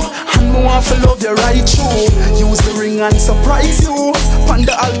you, and me want to love you right through. Use the ring and surprise you, on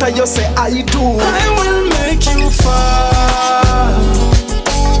the altar you say I do. I will make you fall,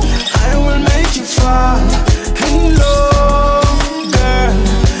 I will make you fall in love, girl,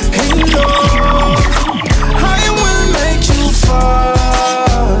 in love. I will make you fall,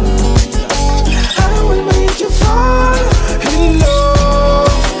 I will make you fall in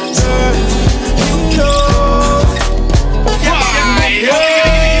love, girl, in love.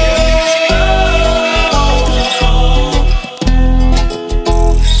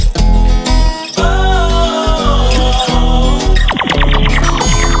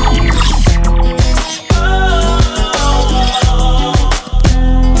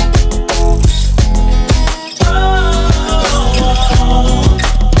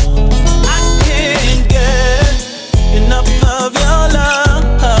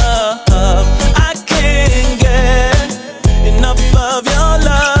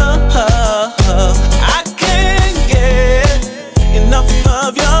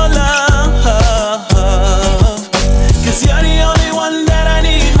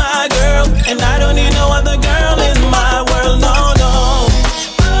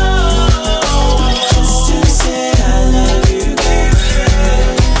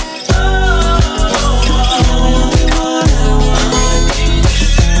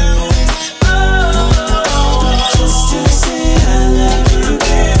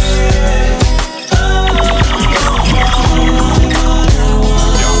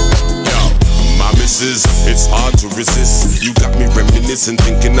 It's hard to resist. You got me reminiscing,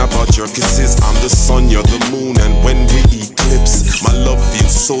 thinking about your kisses. I'm the sun, you're the moon, and when we eclipse, my love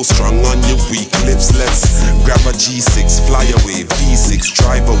feels so strong on your weak lips. Let's grab a G6, fly away, V6,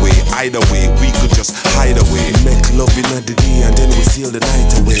 drive away. Either way, we could just hide away. Make love in the day and then we seal the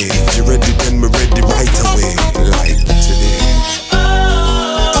night away. If you're ready, then we're ready right away. Like today.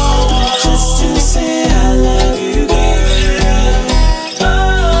 Just to say I love you, girl.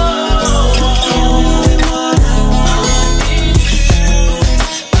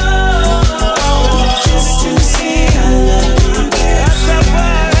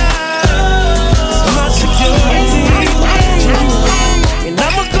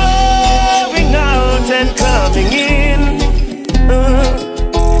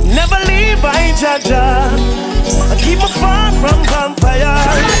 Jaja, I keep me far from vampire.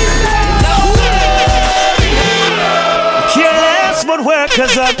 Careless but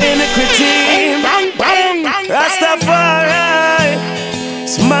workers of iniquity. Rastafari,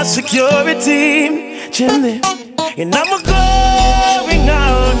 it's my security. Chimney, and I'm going going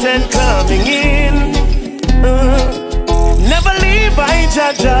out and coming in. Never leave, I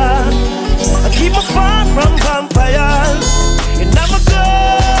Jaja. I keep me far from vampires. And I'm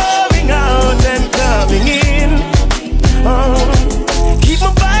going out and coming in. Keep me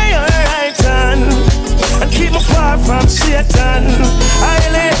by your right hand and keep me far from Satan. I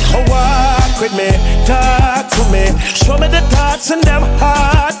let her walk with me, talk to me, show me the thoughts and them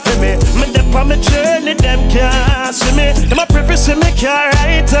heart for me. Me dip on my journey, them can't see me. Them a preface me can't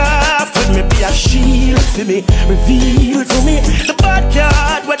write off with me. Be a shield for me, reveal to me the bad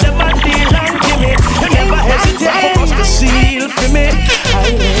card where them a deal and give me. You never hesitate for us to seal for me.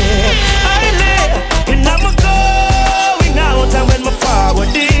 I lay, and I'm going out and when me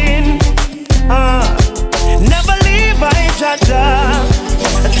forward in. Never leave, I Jaja.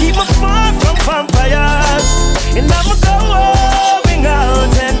 And keep me far from vampires. And I'm going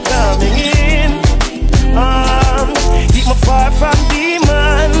out and coming in. Keep me far from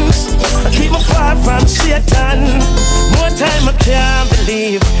demons. And keep me far from Satan. More time I can't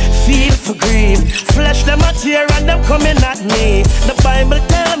believe. Feel for grief. Flesh them a tear and them coming at me. The Bible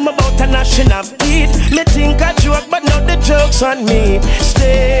tell them about a gnashing of teeth. Me think I joke but now the joke's on me.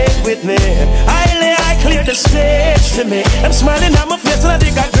 Stay with me. I clear the stage to me. I'm smiling on my face and I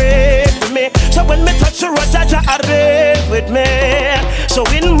think I great for me. So when me touch the road, Jaja are there with me. So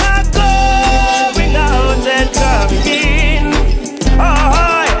in my going out and coming in,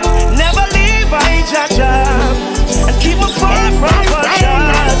 never leave, I Jaja. And keep me far from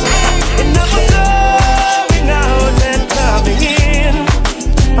vultures. And never going out and coming in.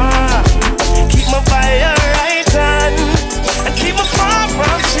 Keep me by your right hand and keep me far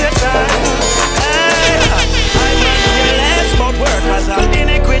from Satan. Workers of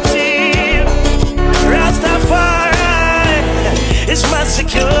iniquity, Rastafari is my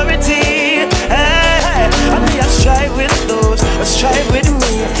security. And me I strive with those who strive with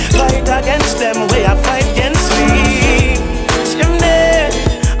me. Fight against them, way I fight against me.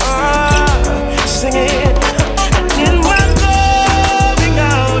 Sing it. And in my going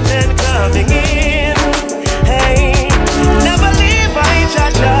out and coming in, hey, never leave, I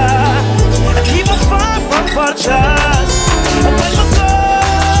Jaja. And keep me far from vultures. And when we're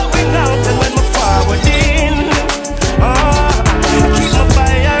going out and when we're forward in, keep me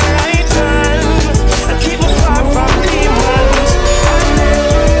by your right hand and keep me far from demons.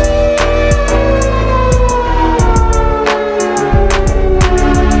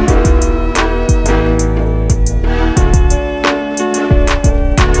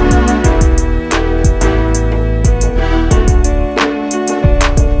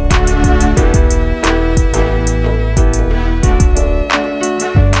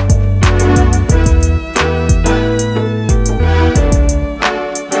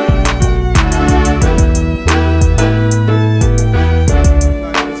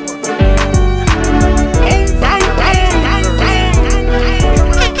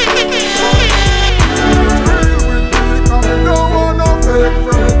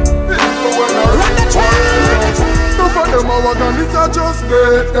 Just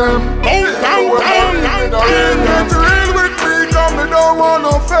let them people when I real me, get real with me, cause me don't want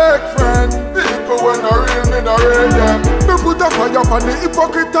no fake friend. People when I real me, I rate them. Me put a fire on the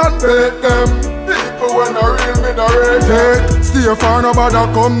hypocrite and bait them. People when I real me, I rate them. Stay far, nobody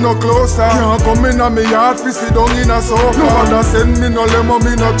come no closer. Can't come in a me yard, fi sit down in a sofa. Nobody send me no lemon,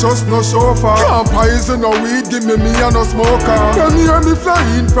 me no trust no chauffeur. Can't poison no weed, give me a no smoker. Them hear me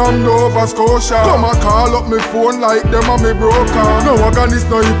flying from Nova Scotia. Come a call up me phone like them a me broker. No organist,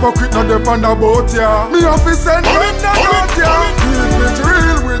 no hypocrite, no dep on the boat, yeah. Me have to send them no note, yeah. Keep it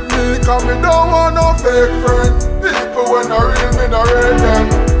real with me, cause me don't want no fake friend. People when I real me, I rate them.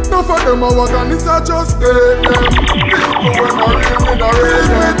 No for them a organist, I just date them. People when I real me, I rate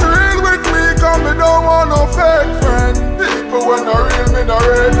them. Keep it real with me, cause me don't want no fake friend. People when I real me, I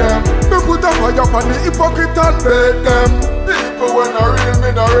rate them. Me put a fire on the hypocrite and bait them. People when I real me,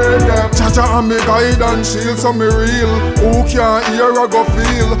 I rate them. Jaja and me guide and shield, so me real. Who can't hear I go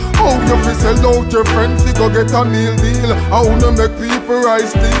feel? How you fi sell out your friend fi go get a meal deal? How no make people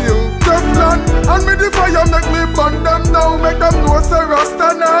rise steal? Teflon and me the fire make me burn them down. Make them know say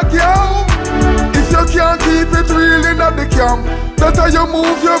Rasta not girl. If you can't keep it real in the camp, better you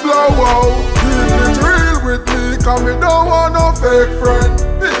move your blow out. Keep it real with me, cause me don't want no fake friend.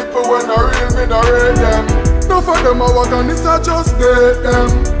 People when I real me, I rate them. No for them a organist, I just date them.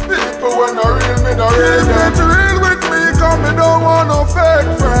 People when I real me, I rate them. Keep it real with me, cause me don't want no fake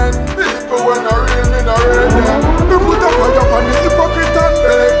friend. People when I real me, I rate them. Me put a fire on the hypocrite and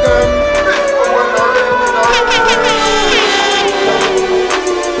bait them. People when I real me, I rate them.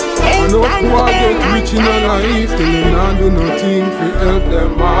 I know Who are get rich in a life till them not do nothing to help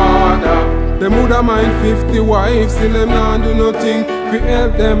them mother. Them woulda mind 50 wives till them not do nothing to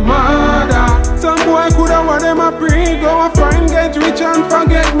help them mother. Some boy coulda want them a pre, go a friend get rich and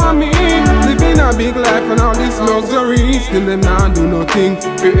forget mommy. Living a big life and all this luxury, still them not do nothing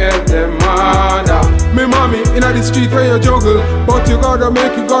to help them mother. Me mommy in the street where you juggle, but you gotta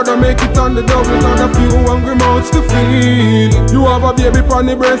make it on the double. Got a few hungry mouths to feed. You have a baby on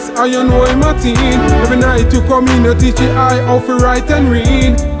the breast and you know him a teen. Every night you come in, you teach your eye how to write and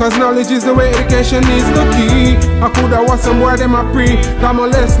read, cause knowledge is the way, education is the key. I coulda was some boy them a pre, come on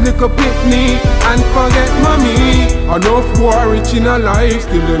let's lick a pitney and forget mommy. Enough boy rich in a life,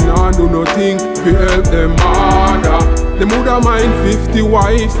 still them not do nothing to help them mother. Them woulda mind 50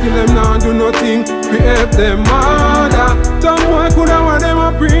 wives, still them not do nothing to help them mother. Some boy coulda want them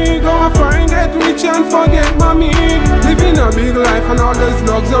a pre, go a find get rich and forget mommy. Living a big life and all this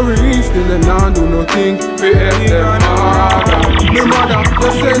luxury, still them not do nothing to help them mother. Me mother,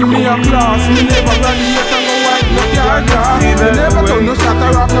 they send me a class, me never graduate and go white no car glass. Me never turn no shot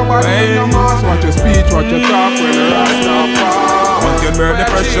or rock nobody no mask. Watch your speech, watch your talk when the rasta pass. One can bear the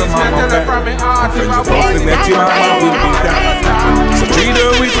pressure, mama. Friends are supposed to let you mama will be there. So treat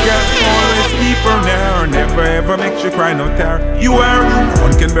her with care, always keep her near. Never ever make you cry, no tear. You are.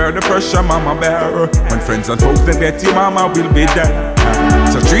 One can bear the pressure, mama bear. When friends and folks they let you mama will be there.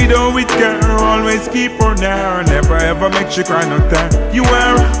 So treat her with care, always keep her near. Never ever make you cry, no tear. You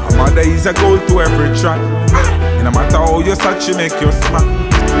are. A mother is a goal to every try. And no matter how you sad, she make you smile.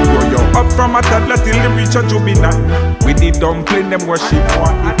 Grow you up from a toddler till you reach a juvenile. With the dumpling, them worship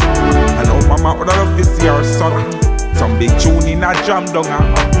one. I know mama would love to see her son. Some big tune in a jam down.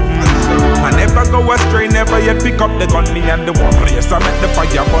 I never go astray, never yet pick up the gun. Me and the one place I met the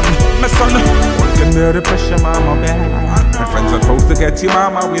fire burn. My son, one can bear the pressure, mama bear. My friends are supposed to get you,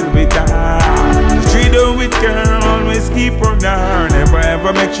 mama will be there. Treat her with care, always keep her there. Never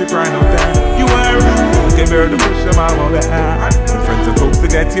ever make you cry, no tear. You are. One can bear the pressure, mama bear. My friends are supposed to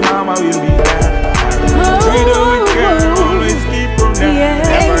get you, mama will be there. Treat her with care, always keep her there.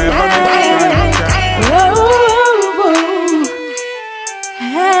 Never ever make you cry, no tear.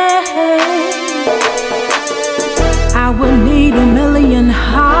 I would need 1,000,000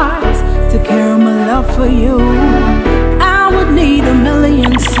 hearts to carry my love for you. I would need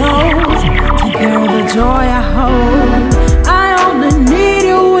 1,000,000 souls to carry the joy I hold. I only need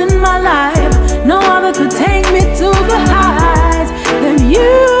you in my life. No other could take me to the heights than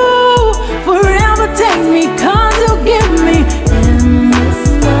you. Forever take me, cause you give me endless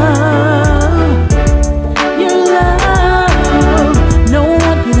love. Your love, no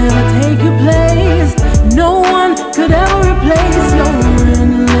one could ever take your place. No one could ever replace your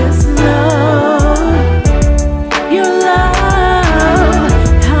endless love. Your love,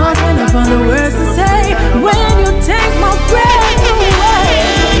 how can I find the words to say when you take my breath away?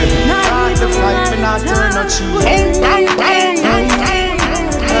 Not the fight, but not turn no cheek.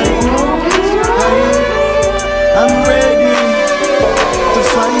 I'm ready to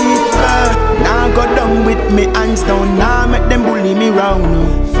fight back. Now go down with me hands down. Now make them bully me round.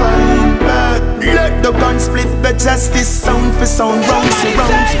 Fight back. Let the gun split the justice sound for sound. Rounds and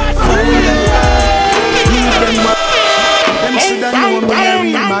rounds. Fight back. Them shoulda know me a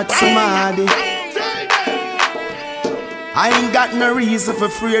real mad somebody. I ain't got no reason for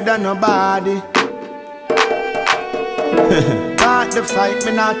afraid of nobody. Start the fight,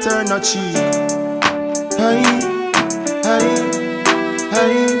 me not turn no cheek. Hey, hey,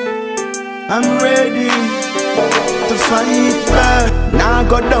 hey, I'm ready to fight back. Now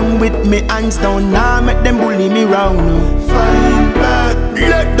go down with me hands down. Now make them bully me round. Fight back.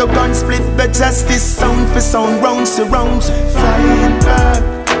 Let the gun split the justice sound for sound. Rounds to rounds. Fight back.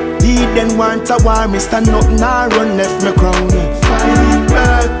 He then want a war, me stand up now run left me crown. Fight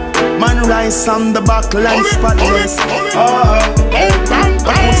back. Man rise on the buckle and spotless. But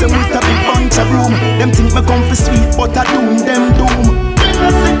once I'm with a big bunch of room, them think me come for sweet, but I doom them doom. Bring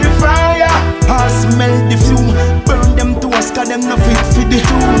us in the fire, I smell the fume. Burn them to us, cause them no fit for the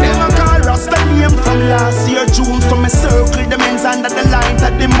tomb. Them a call us the name from last year June. So me circle them ends under the light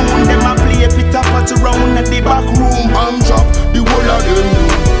of the moon. Them a play pit up at around at the back room. I'm drop, the whole of them do.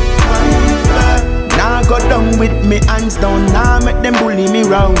 Now go down with me hands down. Now make them bully me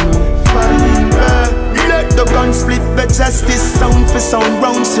round. Fight back. Let the gun split the justice sound for sound.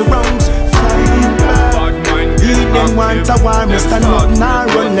 Rounds to rounds. Fight back. He them want a war, me stand up now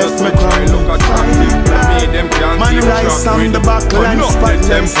run left me crown. Fight back. Man rise on the buckle and spot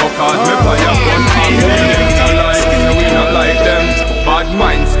them. We not like them. Bad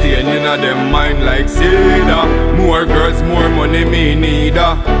mind staying in them mind like cedar. More girls, more money, me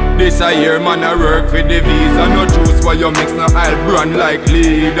neither. This a year man I work for the visa. No juice why you mix no oil brand like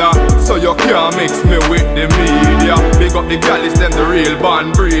leader. So you can't mix me with the media. Big up the gallis them the real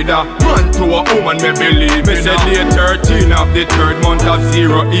born breeder. Man to a woman me believe me. Say day 13 of the 3rd month of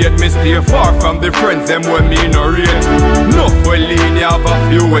 08. Me stay far from the friends them when me no rate. Enough well lean you have a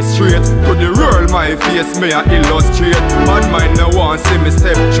few way straight. To the world my face me a illustrate. Bad mind no want see me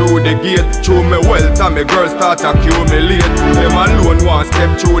step through the gate. Through me wealth and me girls start accumulate. Them alone want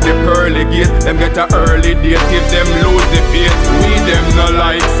step through the pearly gate. Them get a early date if them lose the faith. We them no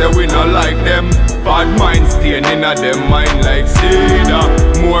like, say we no like them. Bad mind staying in a them mind like cedar.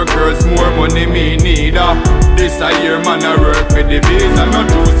 More girls, more money me need. This a year man I work for the visa. No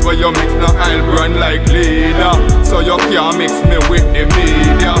juice for you mix no oil brand like leader. So you can't mix me with the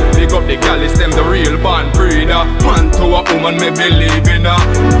media. Big up the gallis them the real born breeder. Man to a woman me believe in her.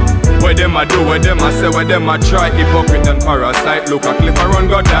 What them a do, what them a say, what them a try. Hypocrite and parasite, look a cliff a run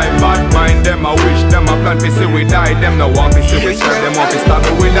go die. Bad mind, them a wish, them a plan to see we die. Them no want to see we strike, them want to stop me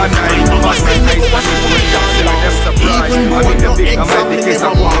with a knife. Pass me nice, pass it with them, see me them surprise. I mean the big and mighty case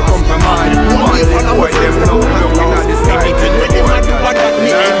of one compromise. One thing boy, them no looking at the sky. Anything with them a do what that me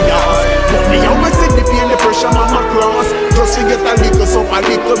end us. But me always see the pain, the pressure on my cross. Just to get a little sup, a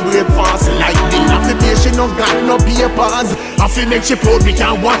little breakfast. Like the laugh, the day she no got no papers. I feel make she proud, we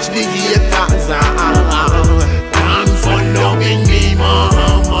can watch the haters. Thanks for loving me,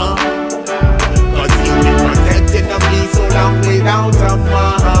 mama. Cause you been protecting of me so long without a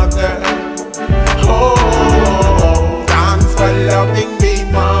mother. Oh, thanks for loving me,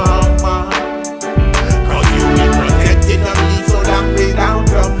 mama. Cause you been protecting of me so long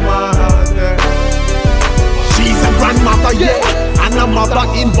without a mother. She's a grandmother, yeah. And a mother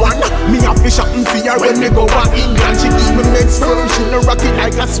in one. Me a fish up and see her when me go to England. She keep me meds firm, she no rock it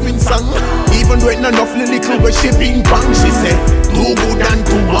like a swing song. Even when enough little where she bing bang. She said, do good and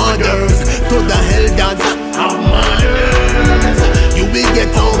do others. To the hell dance of mothers. You will get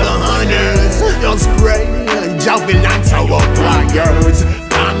all the honors. Just pray and javelin our prayers.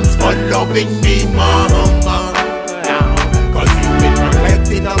 Thanks for loving me, mama. Cause you've been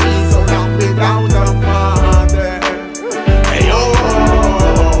protecting of me so long without a mother. Hey,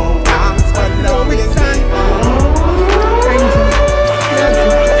 oh, thanks for loving me,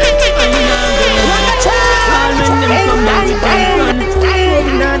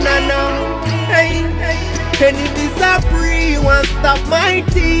 Enemies are free, won't stop my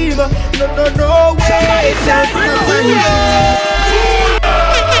team. No way, just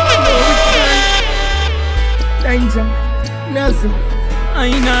danger, nothing. I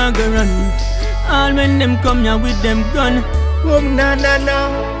ain't gonna run. All when them come here with them gun.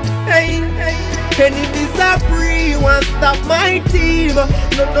 Hey, enemies are free, won't stop my team.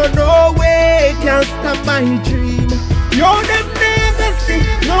 No way, can't stop my dream. Yo, them never see,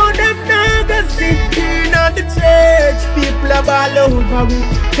 no, them never see. In on the church, people are all over me.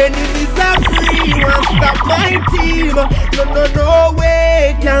 Enemies are free, won't stop my team. No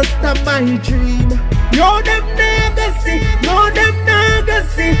way, can't stop my dream. Yo, them never see, no, them never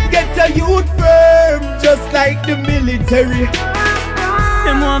see. Get a youth firm, just like the military.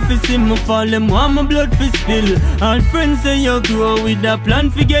 Them want to see me fall, them want my blood to spill. All friends say you grow with a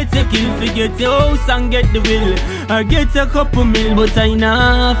plan, forget your kill, forget your house and get the will. I get a couple mil, but I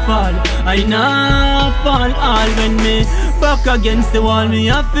nah fall, all when me back against the wall, me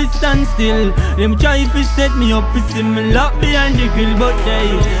have to stand still. Them try to set me up, to see me lock behind the grill, but they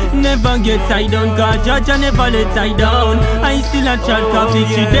never get tied down, cause judge I never let tie down. I still a chat coffee,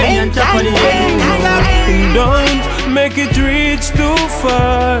 she day and chop on the head. Don't make it reach too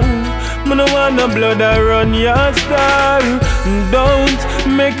far. Man, I want no blood I run your star. Don't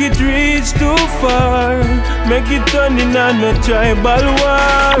make it reach too far. Make it turn in on a tribal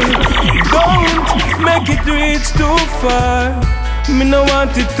war. Don't make it reach too far. Me no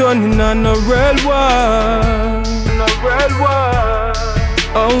want it turning on a real war.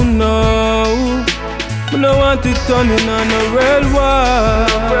 Oh no. Me no want it turning on a real war.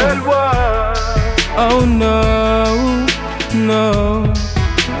 Oh no, no.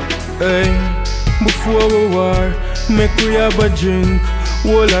 Hey, before we war, make we have a drink.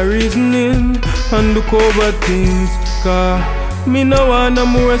 All a reasoning and look over things. Cause me no want no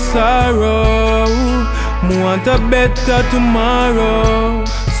more sorrow. Me want a better tomorrow.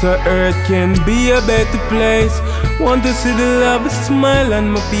 So earth can be a better place. Want to see the love smile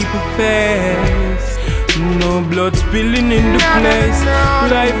on my people's face. No blood spilling in the place.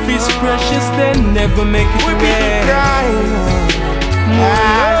 Life is precious, then never make it waste.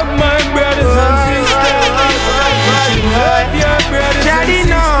 Love my brothers and sisters. Love your brothers and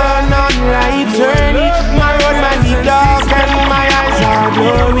sisters. On life journey, my road man is dark and my eyes are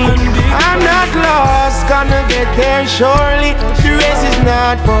glory. I'm not lost, gonna get there surely. The race is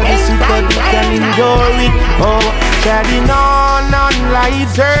not for the sweet, but we can enjoy it. Oh, treading on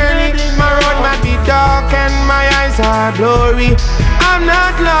life's journey. My road might be dark and my eyes are blurry. I'm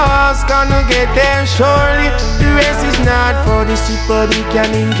not lost, gonna get there surely. The race is not for the sweet, but we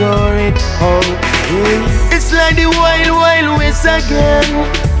can enjoy it. Oh, yeah. It's like the wild, wild west again.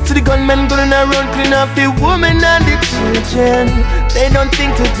 To the gunmen going around clean up the women and the children. They don't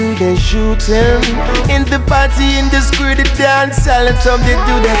think to do, they shoot him. In the party, in the square, the dance, silent, some they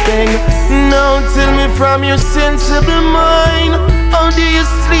do their thing. Now tell me from your sensible mind, how do you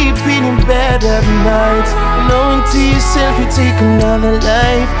sleep in bed at night? Knowing to yourself you take another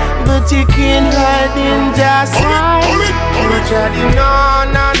life, but you can't hide in that side. We're treading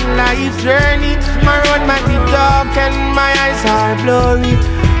on life's journey. My road might be dark and my eyes are blurry.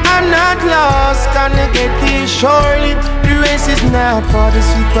 I'm not lost, gonna get there surely. The race is not for the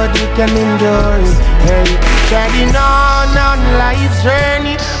sweet, but you can endure it. Hey, treading on life's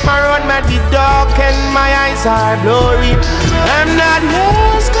journey. My road might be dark and my eyes are blurry. I'm not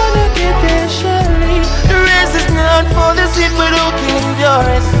lost, gonna get there surely. The race is not for the sweet, but you can endure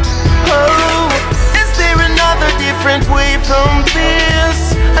it. Oh, is there another different way from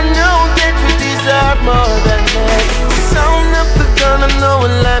this? I know that we deserve more than this. Sound up the gun, I know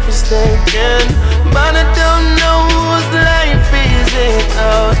when life is taken, but I don't know whose life is it.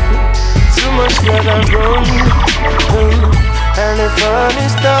 Oh, too much blood I run, and the fun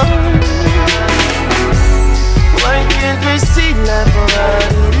is done. Why can't we see life for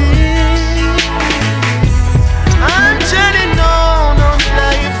what it is?